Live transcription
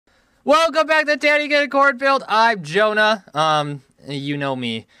Welcome back to Danny Get a Cornfield. I'm Jonah. You know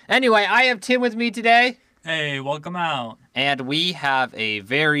me. Anyway, I have Tim with me today. Hey, welcome out. And we have a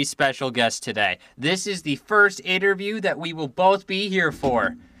very special guest today. This is the first interview that we will both be here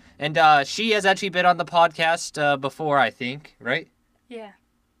for. And she has actually been on the podcast before, I think, right?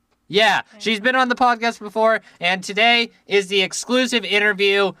 Yeah, she's been on the podcast before, and today is the exclusive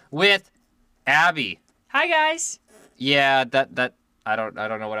interview with Abby. Hi guys. Yeah, that I don't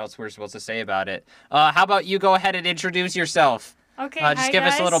know what else we're supposed to say about it. How about you go ahead and introduce yourself? Okay, Just hi give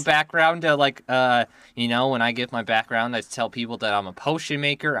guys. us a little background to when I give my background, I tell people that I'm a potion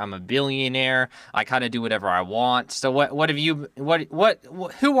maker, I'm a billionaire, I kind of do whatever I want. So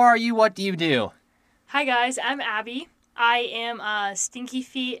who are you? What do you do? Hi guys, I'm Abby. I am a stinky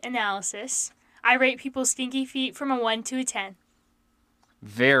feet analysis. I rate people's stinky feet from a 1 to a 10.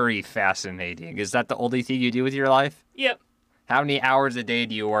 Very fascinating. Is that the only thing you do with your life? Yep. How many hours a day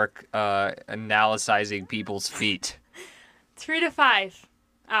do you work analyzing people's feet? 3 to 5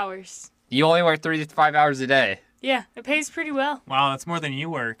 hours. You only work 3 to 5 hours a day. Yeah, it pays pretty well. Wow, that's more than you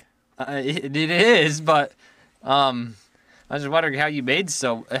work. It is, but I was just wondering how you made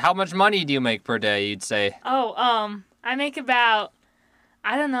so. How much money do you make per day, you'd say? I make about,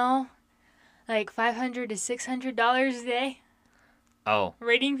 I don't know, like $500 to $600 a day. Oh.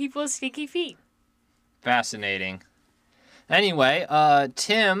 Rating people's stinky feet. Fascinating. Anyway,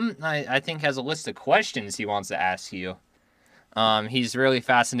 Tim, I think, has a list of questions he wants to ask you. He's really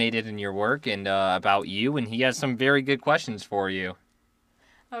fascinated in your work and about you, and he has some very good questions for you.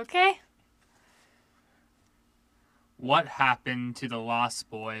 Okay. What happened to the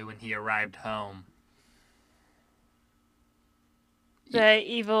lost boy when he arrived home? The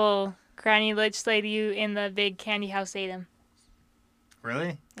evil granny lich lady in the big candy house ate him.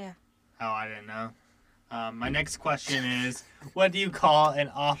 Really? Yeah. Oh, I didn't know. My next question is, what do you call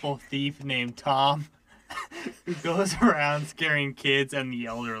an awful thief named Tom who goes around scaring kids and the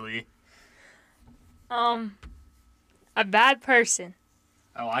elderly? A bad person.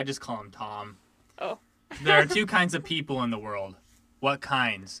 Oh, I just call him Tom. Oh. There are two kinds of people in the world. What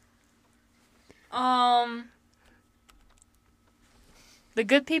kinds? The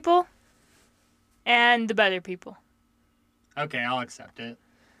good people and the better people. Okay, I'll accept it.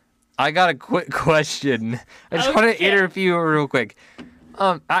 I got a quick question. I just want to interview you real quick.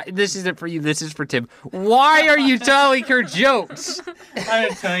 This isn't for you. This is for Tim. Why are you telling her jokes? I'm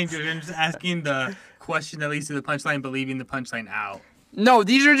not telling you. I'm just asking the question that leads to the punchline, but leaving the punchline out. No,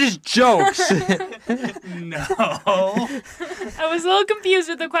 these are just jokes. No. I was a little confused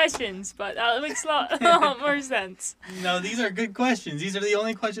with the questions, but that makes a lot more sense. No, these are good questions. These are the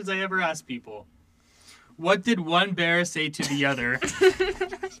only questions I ever ask people. What did one bear say to the other?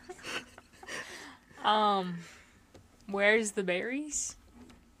 Where's the berries?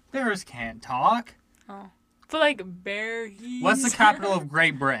 Bears can't talk. Oh. But like berries. What's the capital of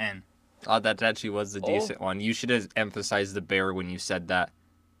Great Britain? Oh, that actually was the decent one. You should have emphasized the bear when you said that.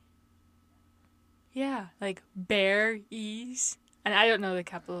 Yeah, like berries. And I don't know the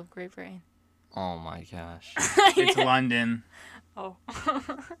capital of Great Britain. Oh my gosh. It's London. Oh.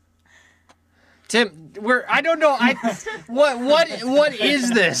 Tim, I don't know. What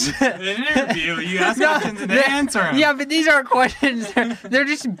is this? An interview. You ask questions and they answer them. Yeah, but these aren't questions. They're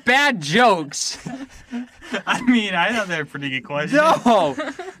just bad jokes. I mean, I thought they were pretty good questions. No.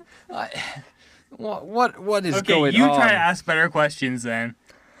 What is going on? Okay, you try to ask better questions then.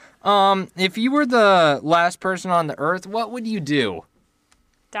 If you were the last person on the earth, what would you do?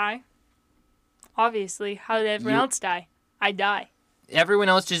 Die. Obviously. How did everyone else die? I die. Everyone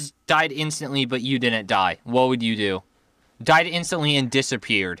else just died instantly, but you didn't die. What would you do? Died instantly and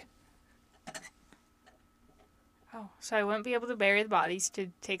disappeared. Oh, so I wouldn't be able to bury the bodies to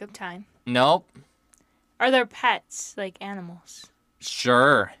take up time. Nope. Are there pets, like animals?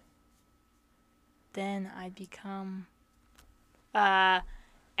 Sure. Then I'd become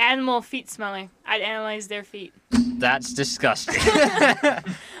animal feet smeller. I'd analyze their feet. That's disgusting.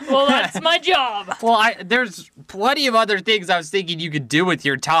 Well, that's my job. Well, there's plenty of other things I was thinking you could do with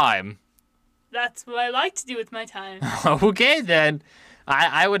your time. That's what I like to do with my time. Okay, then.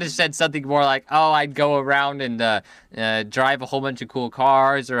 I would have said something more like, I'd go around and drive a whole bunch of cool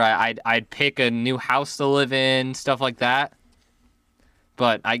cars, or I'd pick a new house to live in, stuff like that.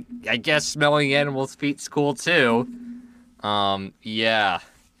 But I guess smelling animals' feet's cool too. Yeah.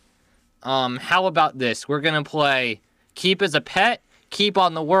 How about this? We're gonna play Keep as a Pet, Keep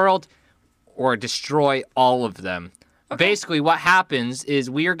on the World, or Destroy all of them. Okay. Basically, what happens is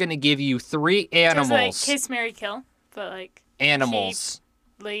we are gonna give you 3 animals. Just like kiss, marry, kill, but like animals.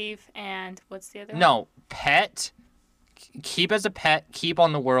 Keep, leave, and what's the other one? No, pet, keep as a pet, keep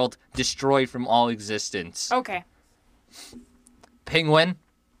on the world, destroy from all existence. Okay. Penguin,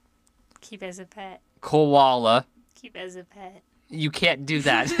 Keep as a pet. koala. Keep as a pet. You can't do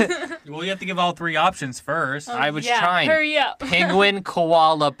that. Well, you have to give all 3 options first. Oh, I was yeah. trying. Hurry up. Penguin,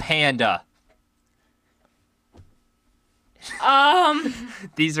 koala, panda.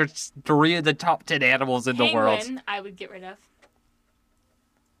 These are 3 of the top 10 animals in the world. Penguin, I would get rid of.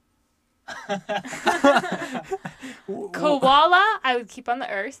 Koala, I would keep on the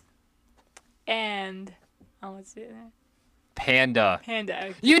earth. And what's it? Panda.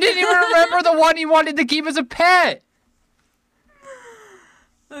 Panda. You didn't even remember the one you wanted to keep as a pet.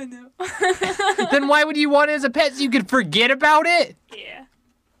 Oh no. Then why would you want it as a pet so you could forget about it? Yeah.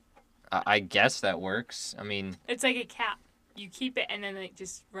 I guess that works. I mean, It's like a cat. You keep it and then it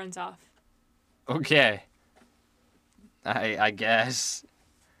just runs off. okay. I guess.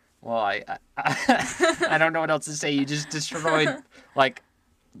 Well, I don't know what else to say. You just destroyed like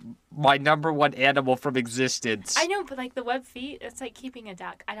my number 1 animal from existence. I know, but like the webbed feet, it's like keeping a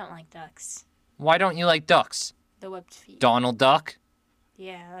duck. I don't like ducks. Why don't you like ducks? The webbed feet. Donald Duck?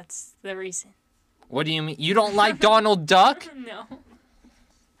 Yeah, that's the reason. What do you mean? You don't like Donald Duck? No.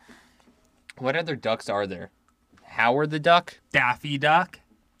 What other ducks are there? Howard the Duck? Daffy Duck.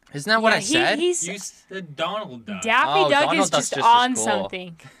 Isn't that what I said? He's You said Donald Duck. Daffy Oh, Duck Donald is Duck's just just as on cool.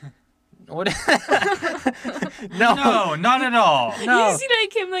 something. What? No. No, not at all. No. You see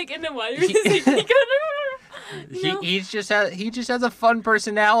like him like in the water. He- He's like, no. He just has a fun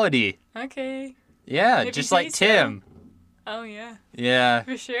personality. Okay. Yeah, If you just say like so. Tim. Oh yeah, Yeah.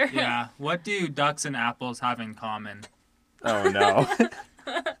 for sure. Yeah. What do ducks and apples have in common? Oh no.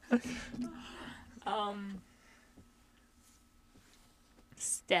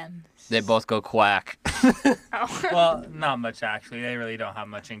 Stems. They both go quack. Oh. Well, not much actually. They really don't have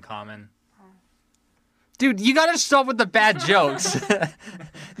much in common. Dude, you gotta stop with the bad jokes.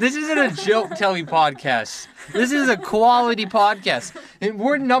 This isn't a joke telling podcast. This is a quality podcast. And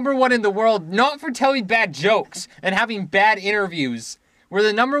we're number 1 in the world, not for telling bad jokes and having bad interviews. We're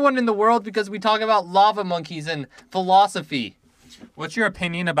the number 1 in the world because we talk about lava monkeys and philosophy. What's your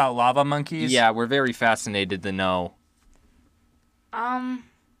opinion about lava monkeys? Yeah, we're very fascinated to know. I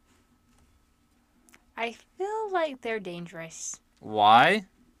feel like they're dangerous. Why?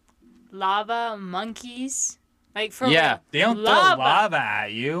 Lava monkeys, like for Yeah, real. They don't throw lava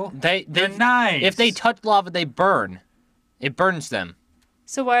at you. They're They're nice. If they touch lava, they burn. It burns them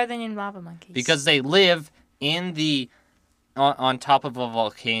So why are they named lava monkeys? because they live in the on top of a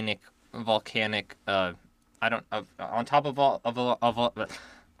volcanic on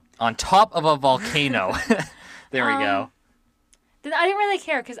top of a volcano. There we go. Then I didn't really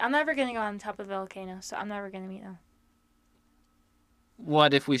care because I'm never gonna go on top of a volcano, so I'm never gonna meet them.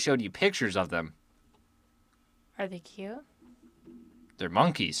 What if we showed you pictures of them? Are they cute? They're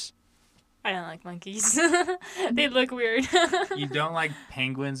monkeys. I don't like monkeys. They look weird. You don't like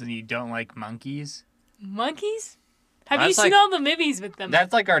penguins and you don't like monkeys? Monkeys? Have you That's seen like- all the movies with them?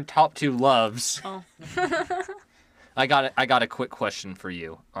 That's like our top 2 loves. Oh. I got a quick question for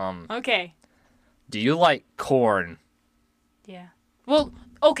you. Okay. Do you like corn? Yeah. Well,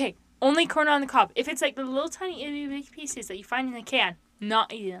 okay. Only corn on the cob. If it's like the little tiny itty bitty pieces that you find in a can,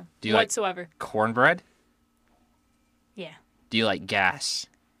 not eating them Do you like- whatsoever. Cornbread? Yeah. Do you like gas?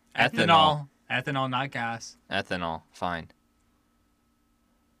 Ethanol. Ethanol, not gas. Ethanol. Fine.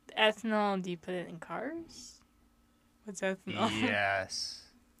 Ethanol, do you put it in cars? What's ethanol? Yes.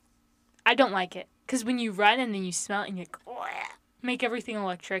 I don't like it. Because when you run and then you smell it and you're like, "Wah," make everything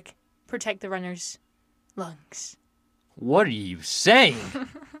electric. Protect the runner's lungs. What are you saying?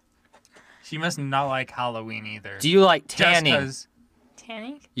 She must not like Halloween either. Do you like Just tanning? 'cause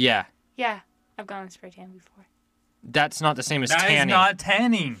Tanning? Yeah. Yeah. I've gone on spray tan before. That's not the same as that is tanning. not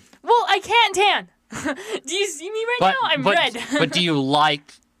tanning. Well, I can't tan. Do you see me right now? I'm red. But do you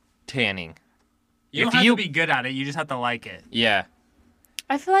like tanning? You If don't have you- to be good at it. You just have to like it. Yeah.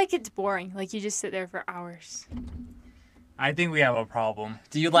 I feel like it's boring. Like you just sit there for hours. I think we have a problem.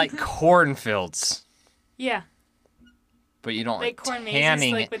 Do you like cornfields? Yeah. But you don't Like like corn mazes,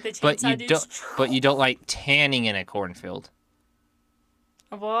 tanning. like with the but you chainsaw dudes. don't. But you don't like tanning in a cornfield.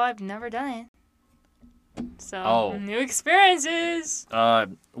 Well, I've never done it. So, Oh. new experiences.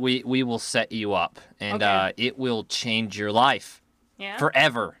 We will set you up, and Okay. it will change your life Yeah.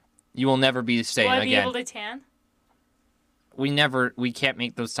 forever. You will never be the same Will I be again. able to tan? We can't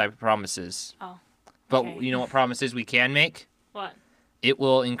make those type of promises. Oh. But okay. you know what promises we can make? What? It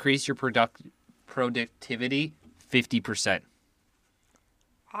will increase your productivity 50%.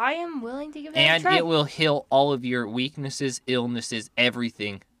 I am willing to give that a And try. it will heal all of your weaknesses, illnesses,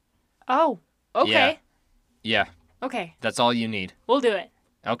 everything. Oh. Okay. Yeah. Okay, That's all you need. we'll do it.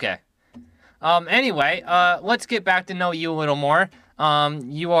 Okay. Anyway, let's get back to know you a little more.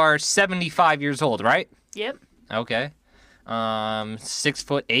 You are 75 years old, right? Yep. Okay.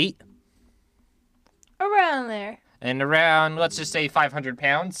 6'8", Around there. and around, let's just say 500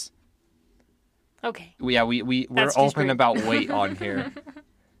 pounds. Okay. Yeah, we're That's just open rude. about weight on here.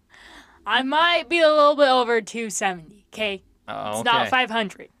 I might be a little bit over 270. Okay. Oh, It's okay. not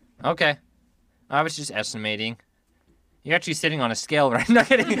 500. Okay. I was just estimating. You're actually sitting on a scale, right? No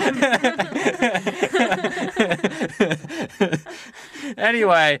kidding.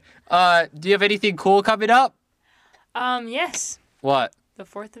 Anyway, do you have anything cool coming up? Yes. What? The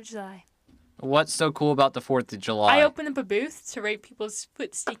 4th of July. What's so cool about the 4th of July? I opened up a booth to rate people's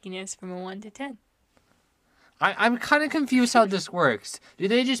foot stinkiness from a 1 to 10. I'm kind of confused how this works. Do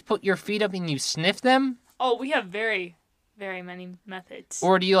they just put your feet up and you sniff them? Oh, we have very, very many methods.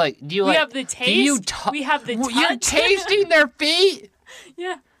 Or do you we have the taste. do you we have the touch. You're tasting their feet?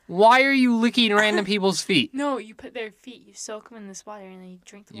 Yeah. Why are you licking random people's feet? No, you put their feet, you soak them in this water, and then you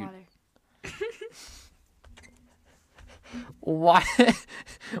drink the water.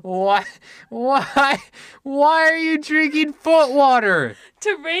 Why? Why are you drinking foot water?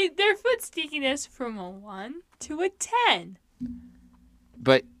 To rate their foot stinkiness from a 1 to a 10.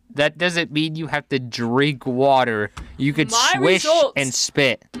 But that doesn't mean you have to drink water. You could My swish results. and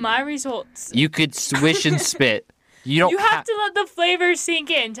spit. My results. You could swish and spit. You don't You have to let the flavor sink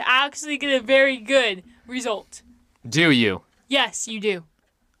in to actually get a very good result. Do you? Yes, you do.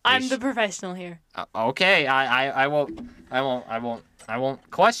 I'm Ish. the professional here. Okay, I won't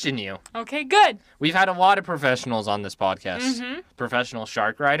question you. Okay, good. We've had a lot of professionals on this podcast. Mm-hmm. Professional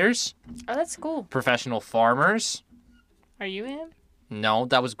shark riders, Oh, that's cool. professional farmers. Are you him? No,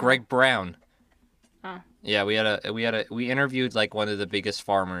 that was Greg Brown. Oh. Yeah, we interviewed like one of the biggest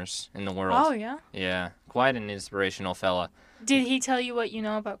farmers in the world. Oh, yeah. Yeah, quite an inspirational fella. Did he tell you what you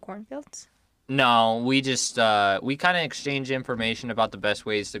know about cornfields? No, we just we kind of exchange information about the best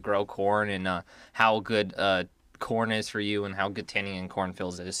ways to grow corn and how good corn is for you and how good tanning in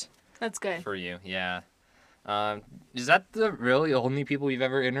cornfields is That's good. for you. Yeah. Is that the really only people you've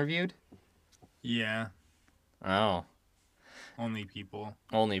ever interviewed? Yeah, Oh, only people.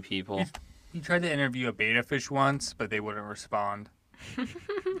 only people. He tried to interview a beta fish once, but they wouldn't respond.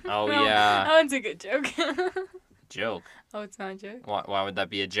 Oh Well, yeah, That one's a good joke. joke. Oh, it's not a joke? Why would that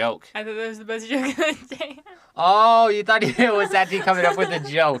be a joke? I thought that was the best joke of the day. Oh, you thought it was actually coming up with a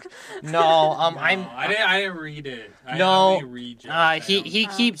joke? No, I didn't read it. No, only read jokes. he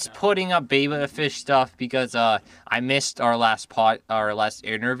keeps putting up beta fish stuff because I missed our last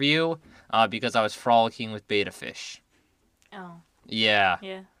interview because I was frolicking with beta fish. Oh, Yeah,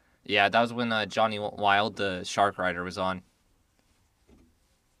 yeah. that was when Johnny Wild, the shark rider, was on.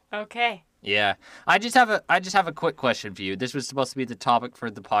 Okay. Yeah, I just have a quick question for you. This was supposed to be the topic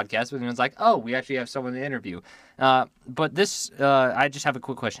for the podcast, but it was like, oh, we actually have someone to interview. But this, I just have a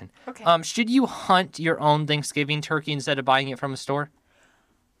quick question. Okay. Should you hunt your own Thanksgiving turkey instead of buying it from a store?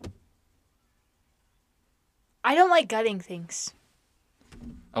 I don't like gutting things.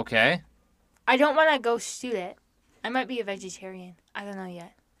 Okay. I don't want to go shoot it. I might be a vegetarian. I don't know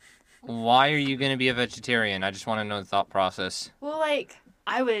yet. Why are you gonna be a vegetarian? I just want to know the thought process. Well, like,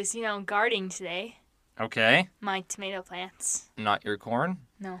 I was, guarding today. Okay. My tomato plants. Not your corn?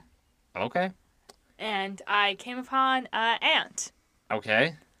 No. Okay. And I came upon an ant.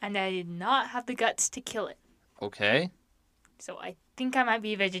 Okay. And I did not have the guts to kill it. Okay. So I think I might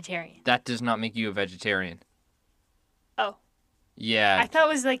be a vegetarian. That does not make you a vegetarian. Oh. Yeah. I thought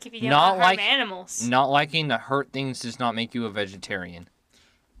it was like if you didn't Not want to harm like- animals. Not liking to hurt things does not make you a vegetarian.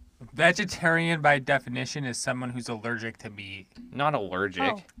 Vegetarian, by definition, is someone who's allergic to meat. Not allergic.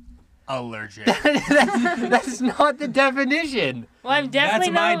 Oh. Allergic. That's not the definition. Well, I'm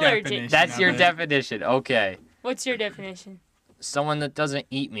definitely That's my not allergic. definition. That's your of it. definition. Okay. What's your definition? Someone that doesn't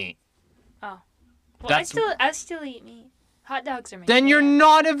eat meat. Well, That's- I still eat meat. Hot dogs are my Then you're favorite.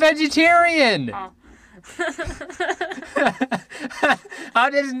 not a vegetarian. Oh. How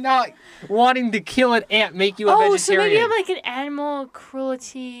does not wanting to kill an ant make you a Oh, so maybe vegetarian? I'm like an animal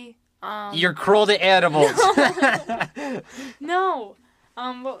cruelty. You're cruel to animals. No.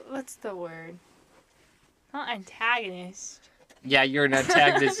 What's the word? Not antagonist. Yeah, you're an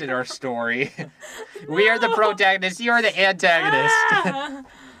antagonist in our story. We are the protagonist. You are the antagonist. Ah!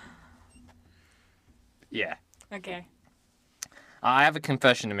 Yeah. Okay. I have a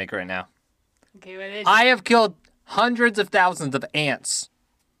confession to make right now. Okay, what is I have killed hundreds of thousands of ants.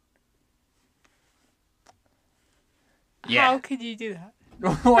 Yeah. How could you do that?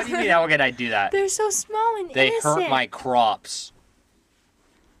 What do you mean, how can I do that? They're so small and They innocent. hurt my crops.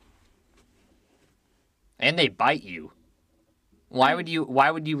 And they bite you. Why would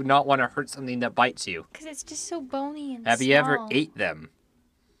you not want to hurt something that bites you? Because it's just so bony and Have you ever small. ate them?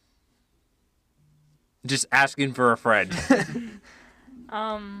 Just asking for a friend.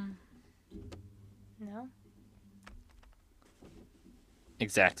 No.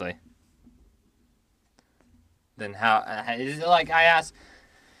 Exactly. Then how? Is it like I asked?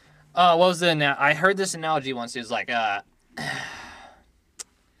 What was the? I heard this analogy once. It was like,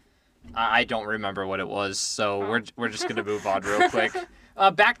 I don't remember what it was. So we're just gonna move on real quick.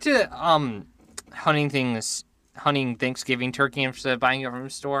 Back to hunting Thanksgiving turkey instead of buying it from a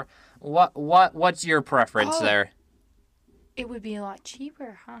store. What's your preference Oh. there? It would be a lot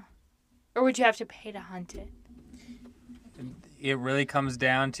cheaper, huh? Or would you have to pay to hunt it? It really comes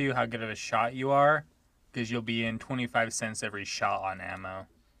down to how good of a shot you are, because you'll be in 25 cents every shot on ammo.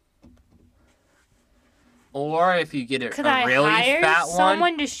 Or if you get Could a I really hire fat someone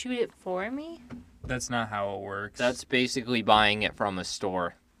one, to shoot it for me? That's not how it works. that's basically buying it from a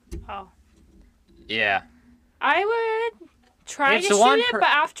store. Oh. Yeah. I would try It's to the shoot one it, but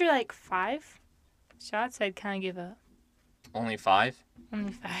after like 5 shots, I'd kind of give up. Only 5?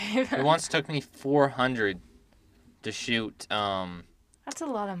 Only 5. It once took me 400 to shoot That's a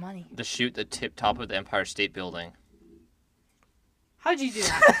lot of money. the top of the Empire State Building. How'd you do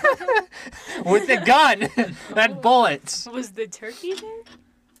that? With the gun and bullets. Was the turkey there?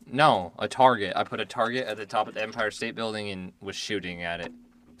 No, a target. I put a target at the top of the Empire State Building and was shooting at it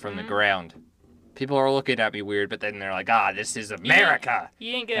from the ground. People are looking at me weird, but then they're like, this is America.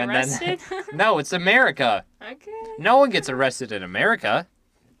 You didn't get And then- arrested? No, it's America. Okay. No one gets arrested in America.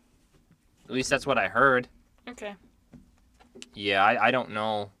 At least that's what I heard. Okay. Yeah, I don't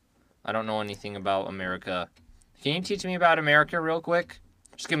know. I don't know anything about America. Can you teach me about America real quick?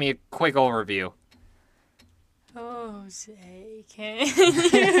 Just give me a quick overview. Jose, can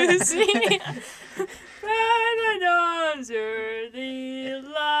you see by the dawn's early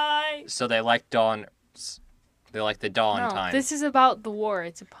light? So they like dawn. They like the dawn No, time. this is about the war.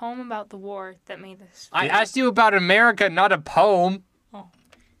 It's a poem about the war that made this. I asked you about America, not a poem.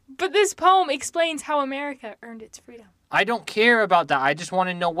 But this poem explains how America earned its freedom. I don't care about that. I just want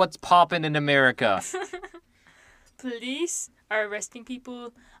to know what's popping in America. Police are arresting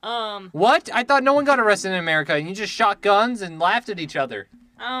people. What? I thought no one got arrested in America and you just shot guns and laughed at each other.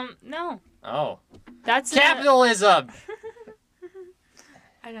 No. Oh. That's Capitalism!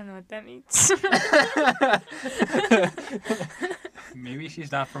 I don't know what that means. Maybe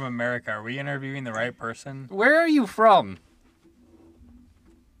she's not from America. Are we interviewing the right person? Where are you from?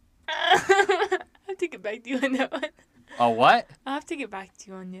 I have to get back to you on that one. Oh, what? I have to get back to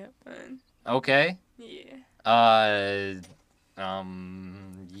you on that one. Okay. Yeah.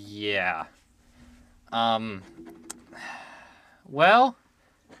 Yeah. Well,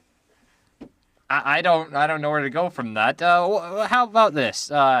 I don't know where to go from that. How about this?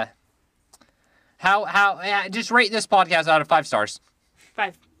 Just rate this podcast out of 5 stars.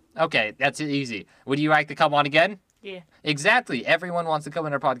 5. Okay, that's easy. Would you like to come on again? Yeah. Exactly. Everyone wants to come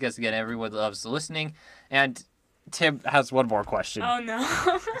on our podcast again. Everyone loves listening. And Tim has one more question. Oh no.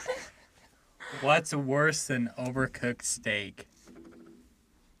 What's worse than overcooked steak?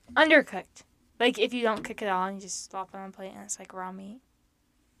 Undercooked. Like if you don't cook it all and you just slop it on a plate and it's like raw meat.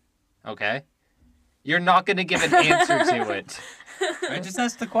 Okay. You're not going to give an answer to it. I just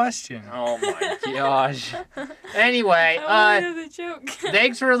asked the question. Oh my gosh. Anyway, I wanted the joke.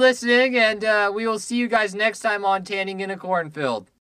 thanks for listening, and we will see you guys next time on Tanning in a Cornfield.